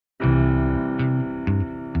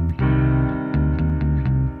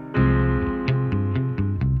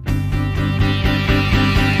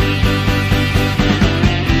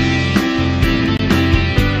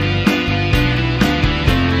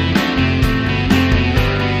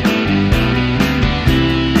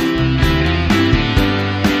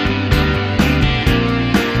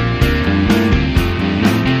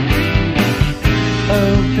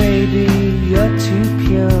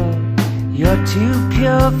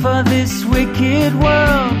for this wicked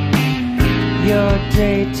world. Your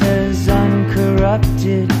data's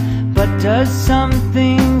uncorrupted, but does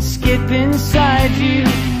something skip inside you?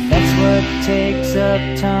 That's what takes up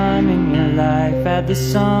time in your life. Add the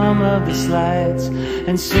sum of the slides,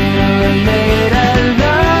 and sooner or later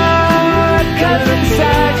love cuts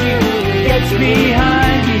inside you, gets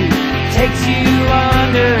behind you, takes you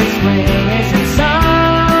under its wing. Is it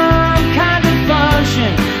some kind of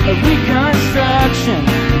function, a reconstruction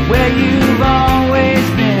where you've always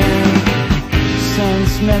been?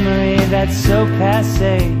 Sense memory that's so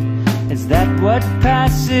passé, is that what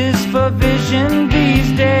passes for vision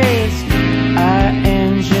these days? I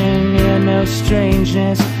engineer no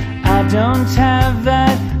strangeness, I don't have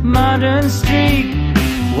that modern streak.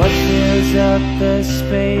 What fills up the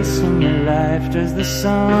space in your life? Does the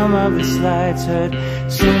sum of the slides hurt?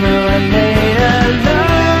 Sooner or later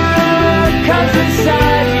love comes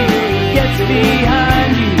inside you, gets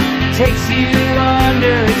behind you, takes you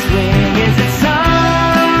under its wing. Is it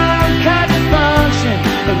some kind of function,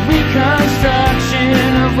 a reconstruction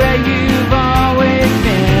of where you've always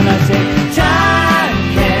been? I say time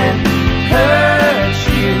can hurt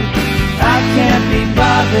you, I can't be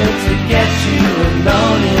bothered to get you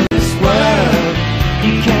alone in this world.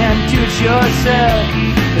 You can't do it yourself,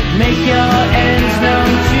 but make your ends known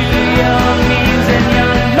to your means and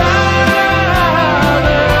your lovers.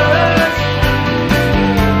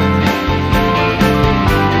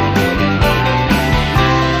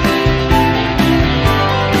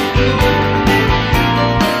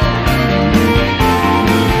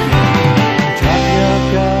 Drop your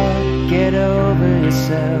guard, get over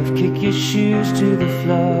yourself, kick your shoes to the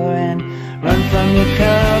floor and run from your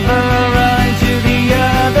cover, run to the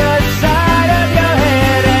other side of your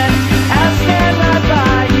head, and I'll stand right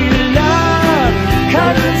by you. Love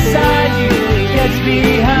comes inside you, gets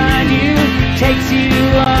behind you, takes you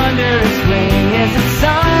under its wing. Is it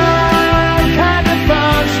some kind of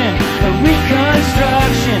function, a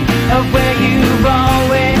reconstruction of where you've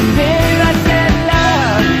always been? I said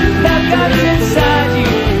love comes inside you,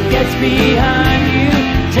 gets behind you,